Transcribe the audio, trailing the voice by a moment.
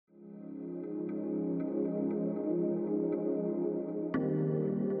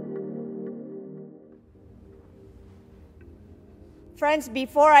Friends,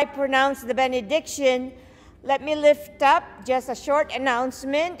 before I pronounce the benediction, let me lift up just a short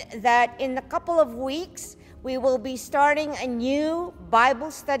announcement that in a couple of weeks, we will be starting a new Bible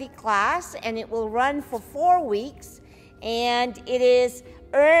study class, and it will run for 4 weeks. And it is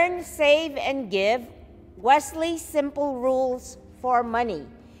Earn, Save, and Give, Wesley Simple Rules for Money.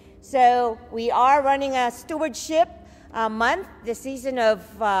 So we are running a stewardship month, the season of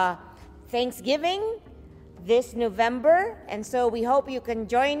Thanksgiving, this November. And so we hope you can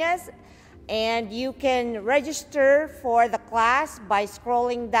join us. And you can register for the class by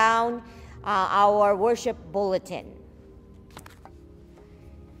scrolling down our worship bulletin.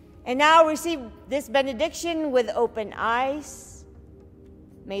 And now receive this benediction with open eyes.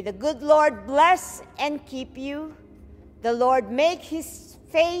 May the good Lord bless and keep you. The Lord make his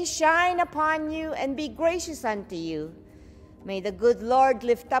face shine upon you and be gracious unto you. May the good Lord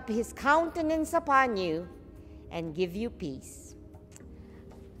lift up his countenance upon you and give you peace.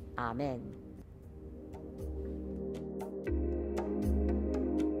 Amen.